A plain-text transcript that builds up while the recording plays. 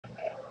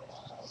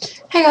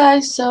Hey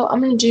guys, so I'm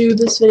going to do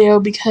this video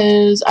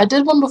because I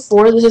did one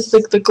before. This is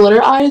like the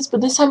glitter eyes, but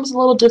this time it's a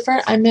little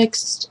different. I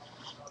mixed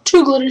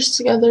two glitters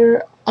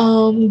together,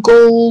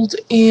 gold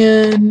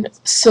and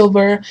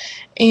silver,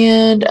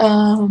 and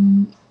I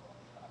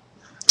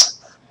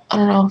don't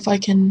know if I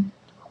can,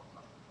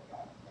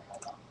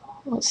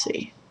 let's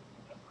see,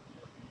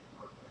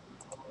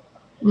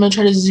 I'm going to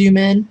try to zoom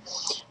in,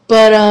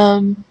 but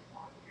I'm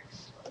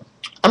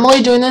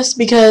only doing this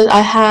because I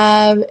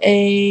have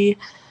a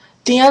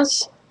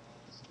dance.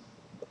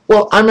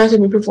 Well, I'm not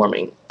going to be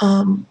performing,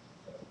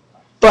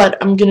 but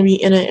I'm going to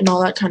be in it and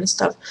all that kind of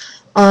stuff.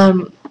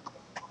 And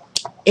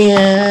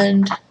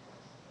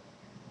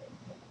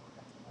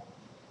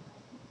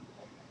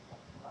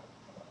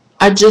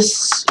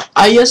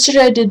yesterday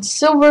I did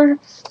silver,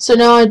 so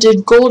now I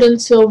did gold and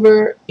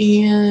silver,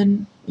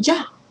 and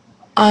yeah,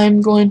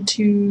 I'm going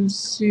to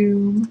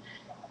zoom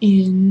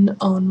in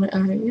on my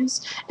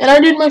eyes. And I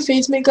did my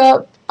face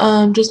makeup,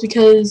 just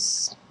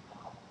because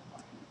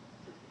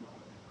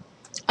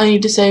I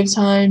need to save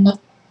time.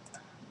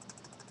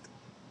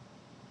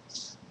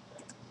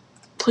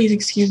 Please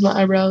excuse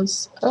my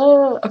eyebrows.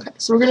 Okay,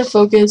 so we're gonna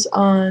focus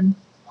on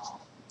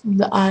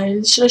the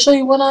eyes. Should I show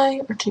you one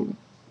eye or two?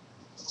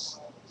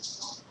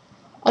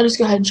 I'll just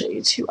go ahead and show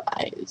you two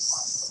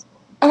eyes.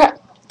 Okay,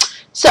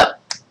 so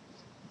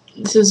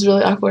this is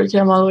really awkward because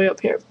I'm all the way up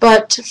here.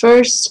 But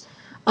first,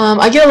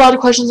 I get a lot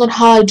of questions on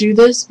how I do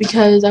this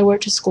because I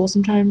work to school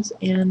sometimes,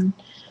 and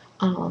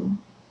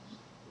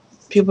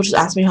people just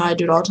ask me how I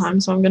do it all the time,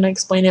 so I'm going to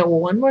explain it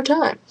one more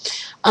time.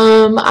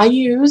 I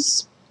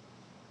use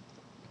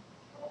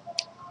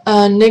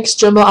NYX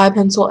Jumbo Eye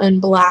Pencil in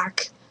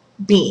Black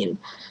Bean.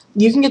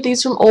 You can get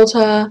these from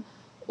Ulta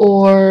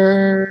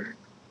or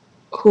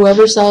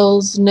whoever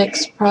sells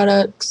NYX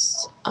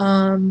products.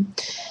 And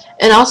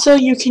also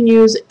you can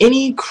use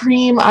any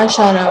cream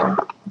eyeshadow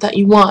that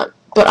you want.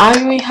 But I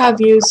have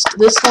used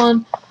this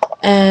one,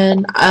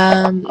 and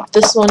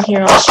this one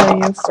here I'll show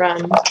you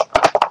from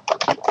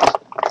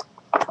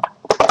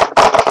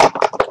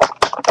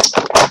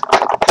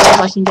if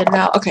I can get it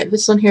out. Okay,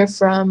 this one here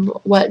from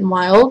Wet n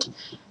Wild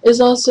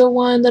is also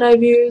one that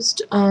I've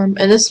used. And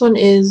this one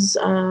is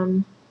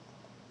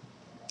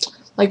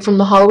like from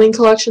the Halloween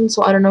collection,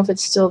 so I don't know if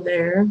it's still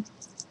there.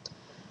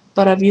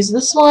 But I've used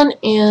this one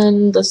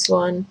and this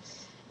one.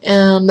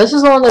 And this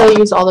is the one that I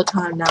use all the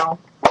time now.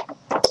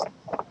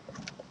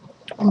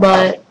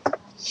 But,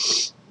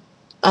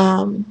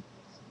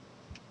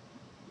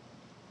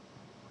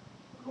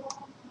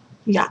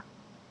 yeah.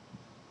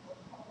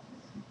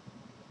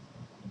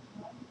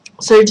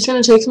 So you're just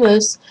going to take some of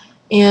this.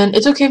 And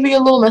it's okay if you get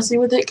a little messy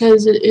with it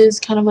because it is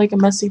kind of like a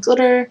messy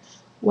glitter,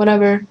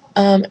 whatever.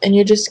 And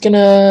you're just going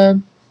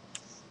to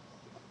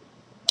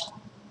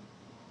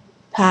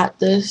pat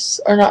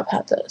this, or not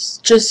pat this.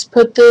 Just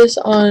put this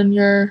on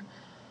your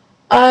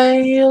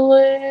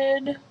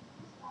eyelid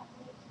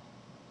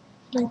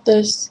like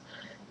this,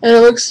 and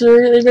it looks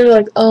really, really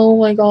like, oh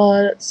my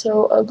god, it's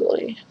so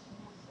ugly.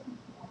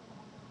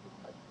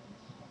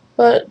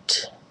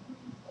 But,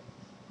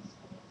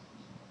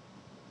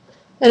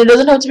 and it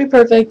doesn't have to be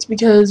perfect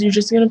because you're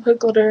just gonna put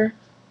glitter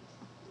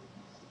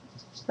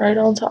right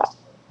on top.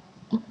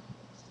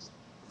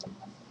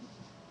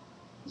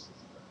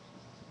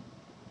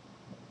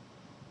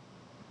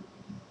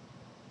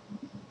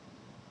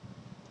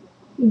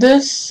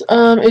 This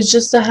is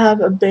just to have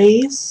a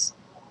base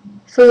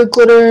for the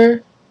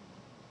glitter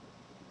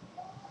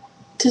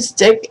to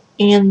stick,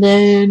 and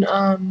then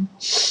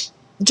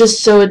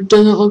just so it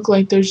doesn't look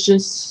like there's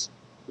just,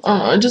 I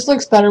don't know, it just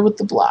looks better with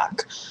the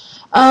black.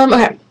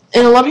 Okay,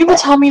 and a lot of people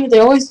tell me that they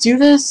always do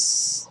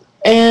this,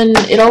 and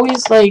it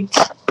always, like,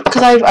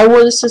 because I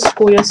wore this to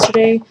school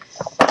yesterday,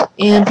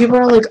 and people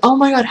are like, oh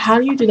my god, how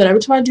do you do that? Every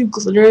time I do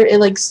glitter,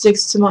 it like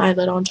sticks to my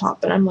eyelid on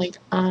top, and I'm like,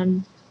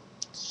 I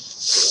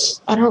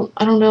don't know,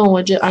 I don't know,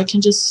 it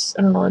just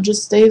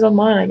stays on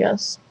mine, I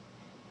guess.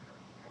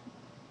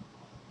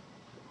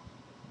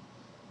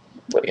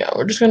 But yeah,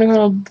 we're just gonna kind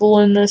of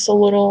blend this a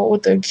little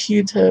with a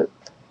Q-tip.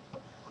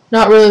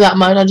 Not really that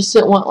much, I just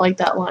didn't want like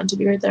that line to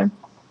be right there.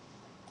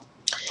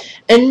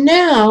 And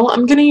now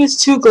I'm gonna use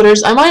two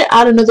glitters. I might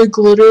add another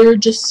glitter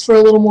just for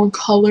a little more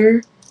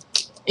color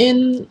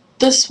in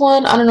this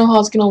one. I don't know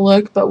how it's gonna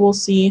look, but we'll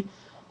see.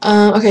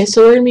 Okay,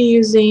 so we're gonna be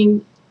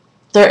using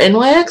their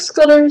NYX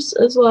glitters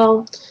as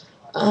well.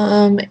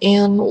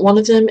 And one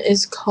of them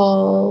is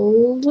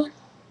called,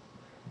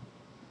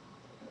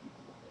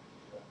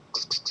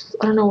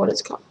 I don't know what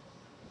it's called.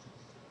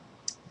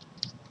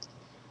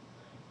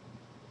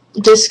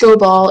 Disco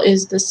Ball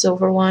is the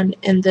silver one,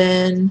 and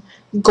then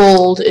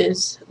gold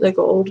is the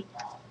gold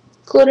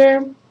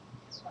glitter.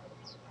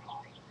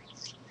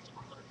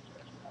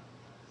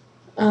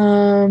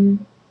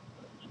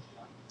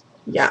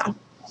 Yeah.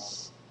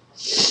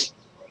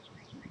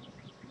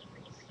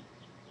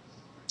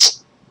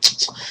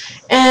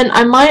 And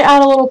I might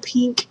add a little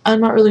pink.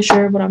 I'm not really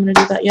sure, but I'm going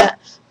to do that yet.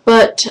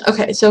 But,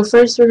 okay, so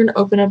first we're going to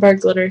open up our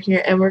glitter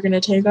here, and we're going to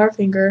take our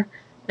finger,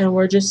 and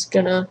we're just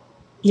going to,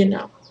 you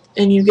know,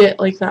 and you get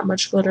like that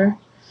much glitter.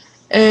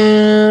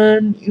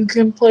 and you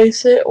can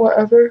place it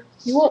wherever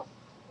you want.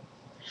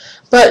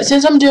 But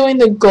since I'm doing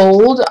the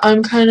gold,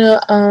 I'm kind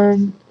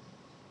of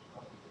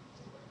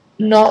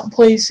not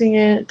placing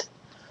it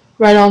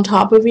right on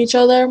top of each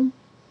other.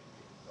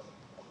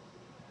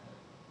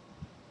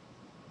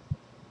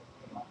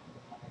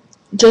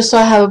 Just so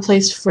I have a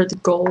place for the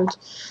gold.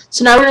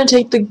 So now we're going to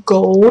take the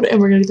gold and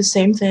we're going to do the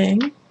same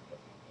thing.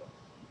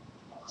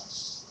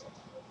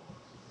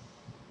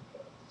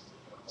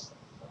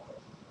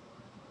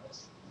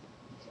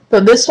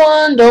 But this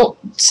one,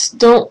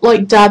 don't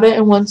like dab it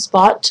in one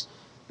spot.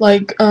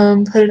 Like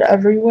put it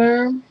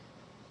everywhere.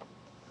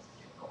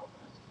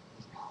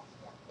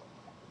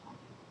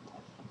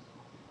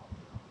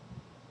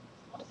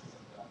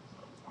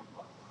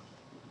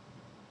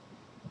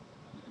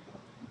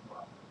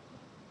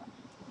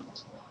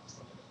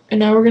 And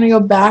now we're going to go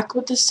back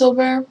with the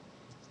silver.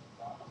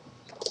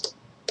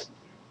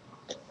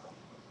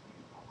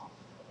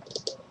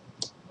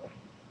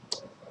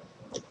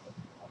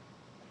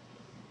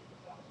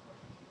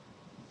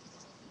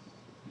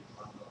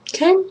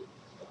 Okay.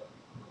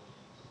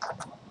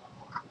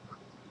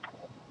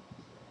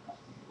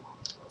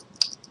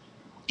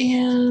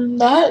 And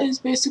that is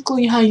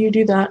basically how you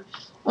do that.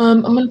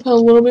 I'm going to put a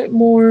little bit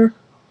more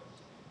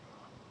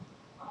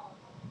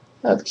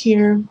up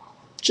here,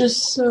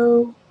 just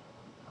so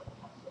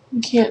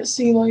you can't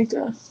see like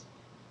a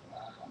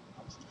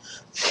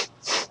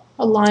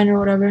line or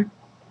whatever.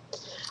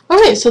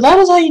 Okay, so that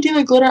is how you do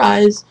the glitter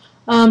eyes.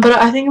 But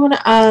I think I'm going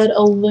to add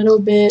a little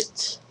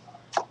bit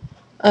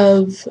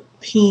of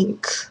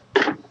pink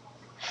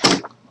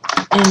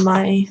in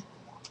my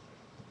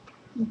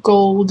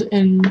gold,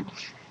 and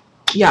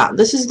yeah,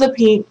 this is the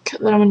pink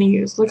that I'm going to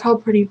use. Look how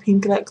pretty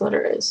pink that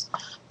glitter is.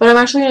 But I'm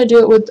actually going to do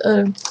it with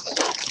a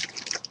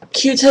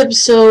Q-tip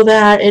so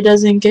that it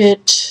doesn't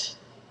get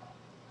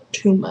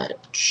too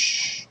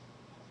much.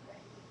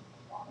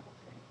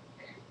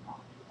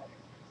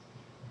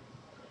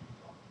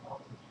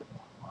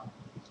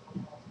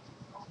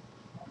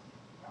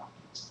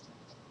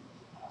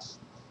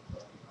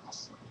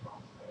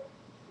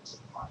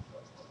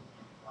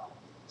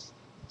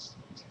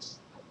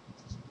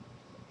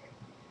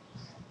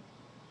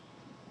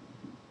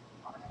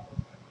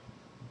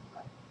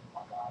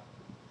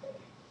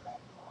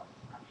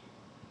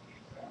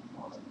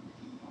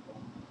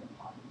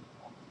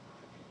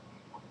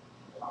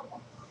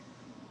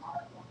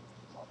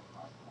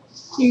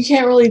 You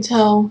can't really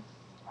tell.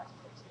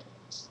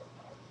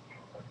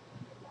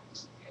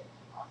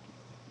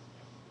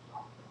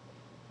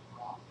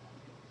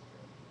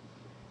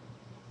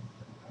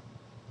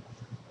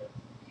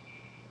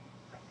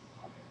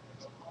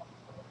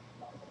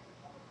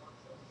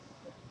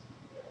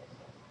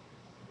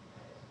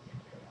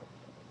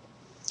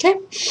 Okay,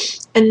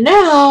 and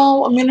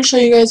now I'm going to show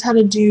you guys how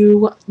to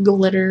do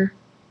glitter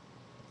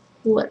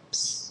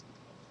lips.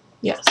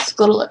 Yes,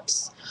 glitter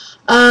lips.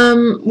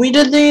 We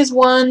did these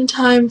one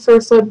time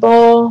for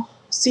football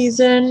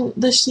season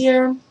this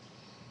year.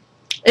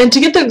 And to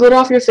get the glitter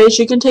off your face,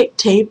 you can take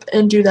tape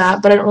and do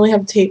that, but I don't really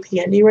have tape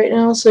handy right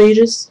now, so you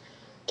just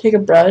take a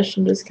brush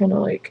and just kind of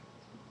like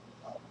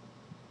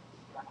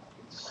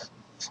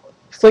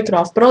flick it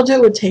off. But I'll do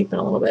it with tape in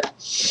a little bit.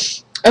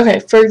 Okay,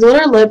 for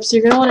glitter lips,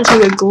 you're going to want to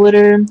take a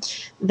glitter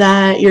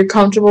that you're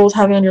comfortable with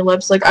having on your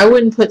lips. Like, I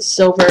wouldn't put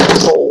silver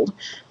and gold.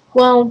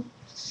 Well,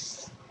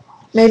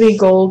 maybe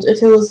gold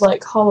if it was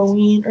like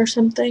Halloween or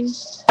something.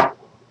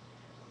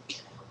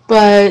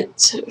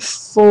 But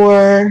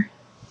for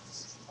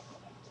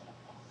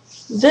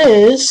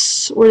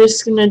this, we're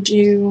just going to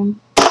do,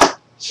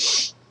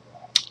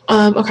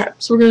 okay,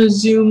 so we're going to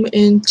zoom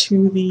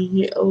into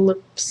the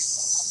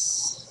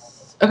lips.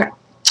 Okay,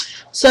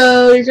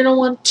 so you're going to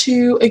want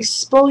to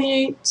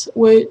exfoliate,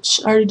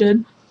 which I already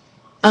did.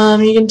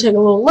 You can take a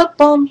little lip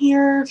balm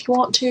here if you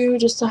want to,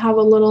 just to have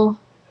a little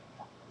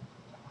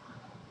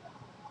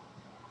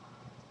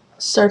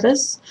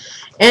surface.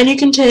 And you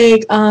can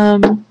take,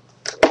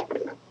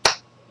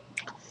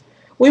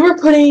 we were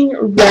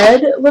putting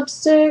red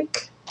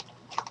lipstick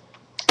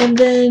and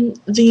then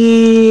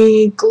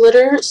the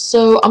glitter,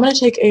 so I'm going to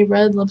take a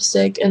red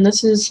lipstick, and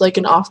this is like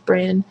an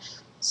off-brand,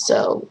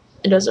 so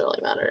it doesn't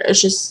really matter. It's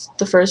just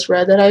the first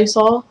red that I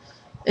saw,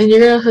 and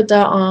you're going to put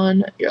that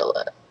on your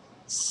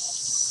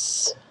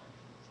lips.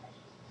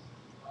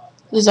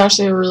 This is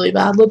actually a really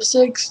bad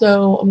lipstick,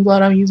 so I'm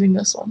glad I'm using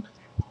this one.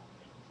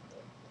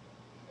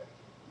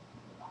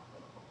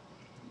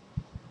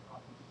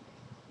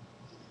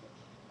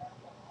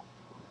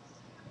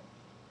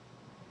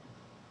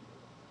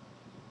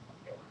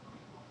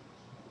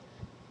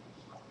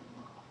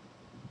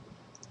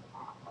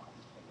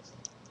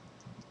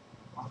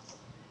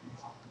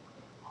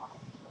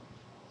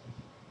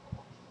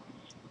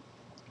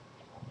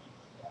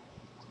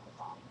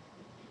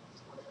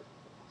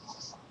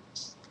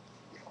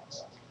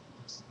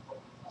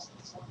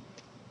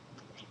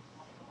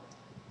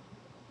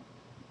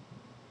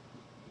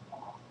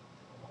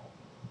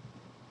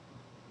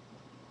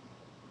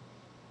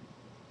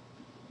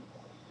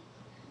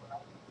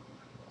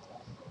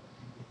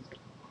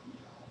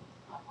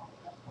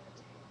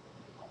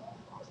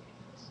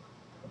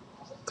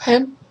 Okay?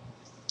 And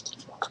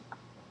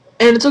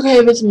it's okay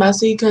if it's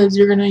messy because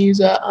you're gonna use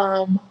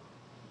a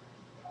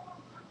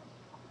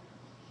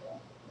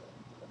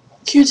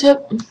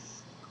Q-tip.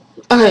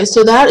 Okay,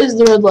 so that is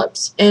the red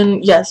lips.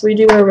 And yes, we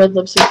do wear red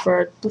lipstick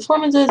for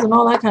performances and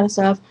all that kind of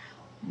stuff.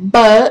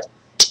 But,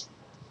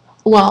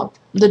 well,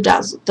 the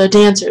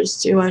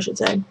dancers do, I should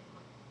say.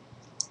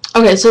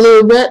 Okay, so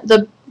the glitter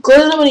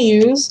that I'm going to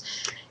use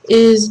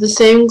is the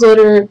same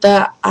glitter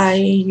that I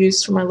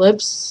used for my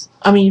lips.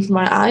 I mean, for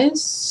my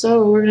eyes.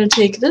 So we're going to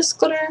take this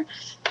glitter,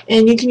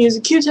 and you can use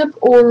a Q-tip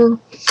or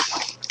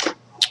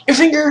your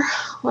finger,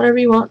 whatever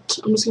you want.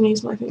 I'm just going to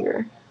use my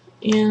finger.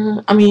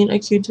 And, I mean, a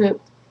Q-tip.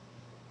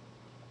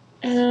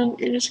 And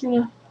you're just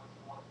going to...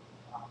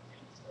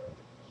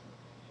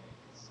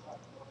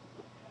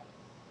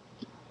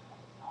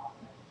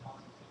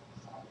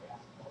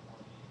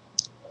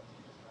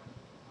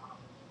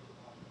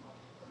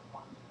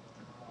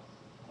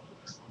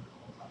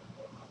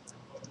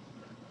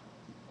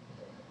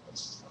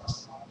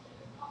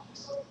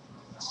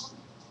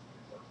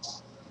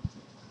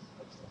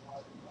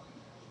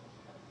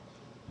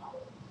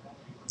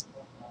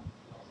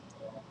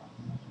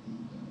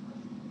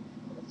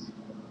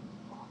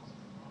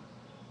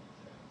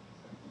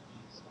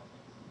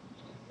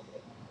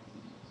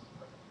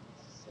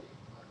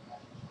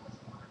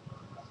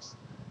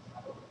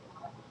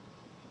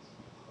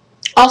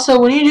 Also,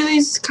 when you do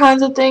these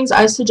kinds of things,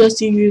 I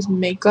suggest you use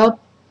makeup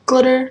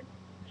glitter.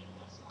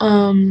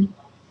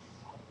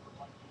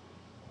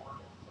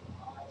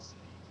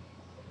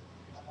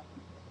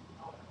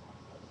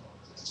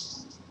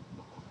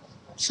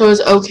 So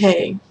it's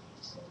okay.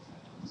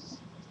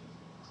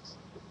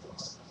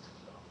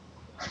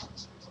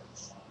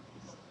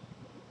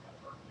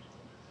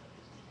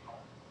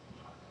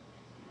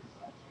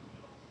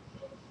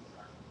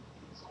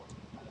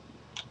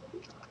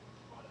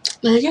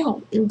 There you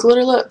go, your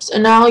glitter lips.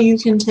 And now you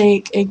can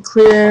take a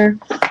clear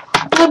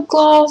lip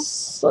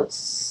gloss, let's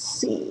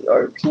see,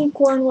 or a pink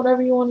one,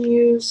 whatever you want to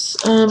use.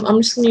 I'm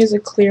just going to use a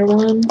clear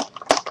one.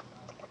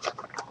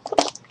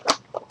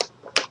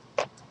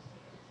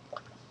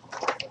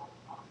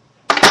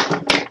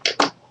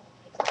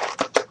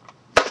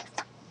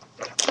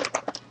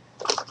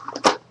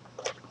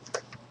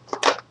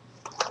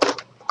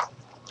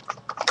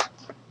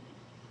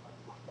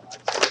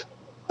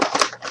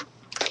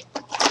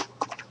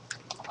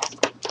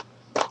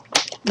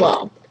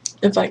 Well,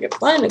 if I can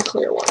find a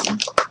clear one.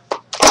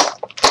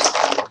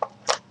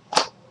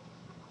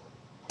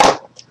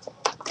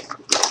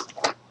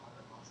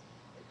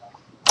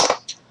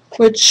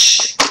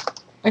 Which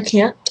I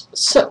can't.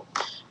 So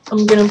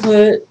I'm gonna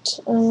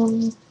put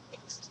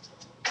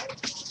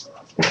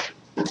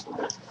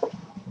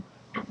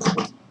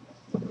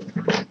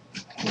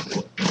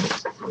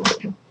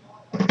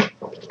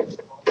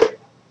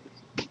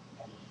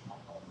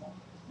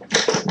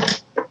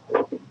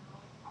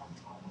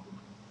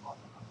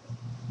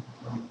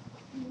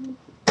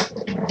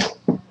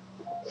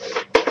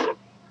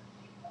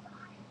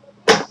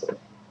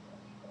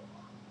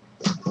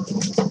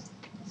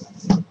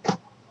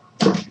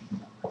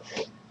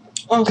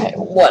okay,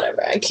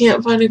 whatever. I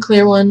can't find a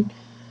clear one.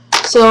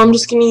 So I'm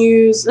just gonna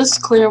use this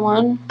clear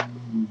one.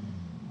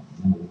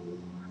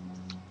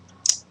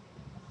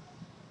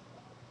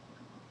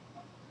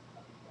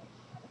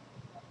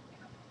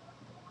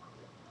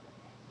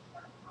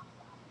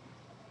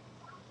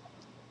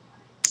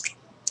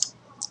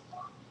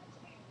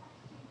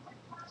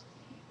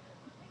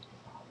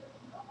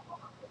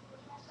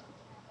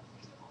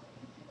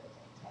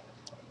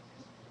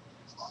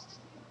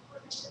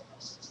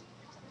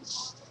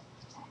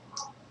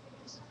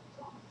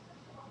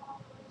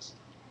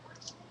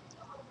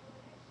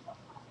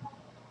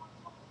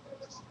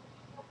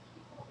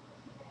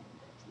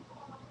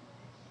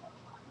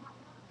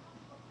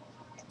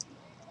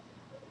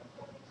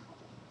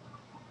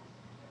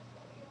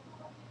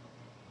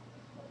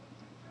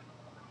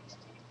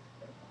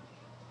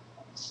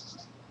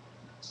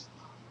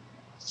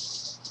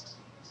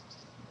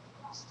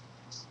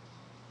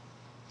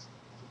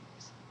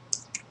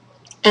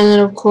 And then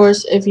of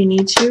course if you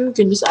need to, you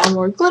can just add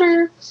more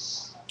glitter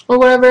or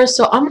whatever.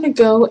 So I'm gonna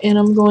go and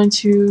I'm going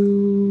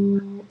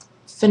to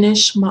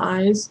finish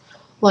my eyes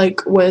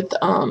like with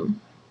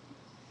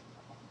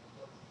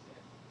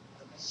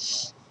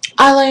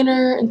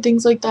eyeliner and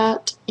things like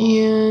that.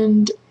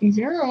 And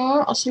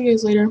yeah, I'll see you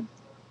guys later.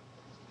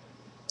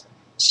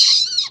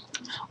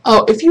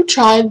 Oh, if you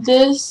tried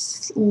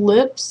this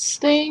lips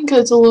thing,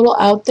 because it's a little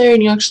out there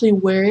and you actually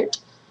wear it,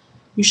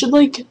 you should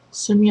like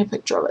send me a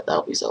picture of it. That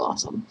would be so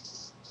awesome.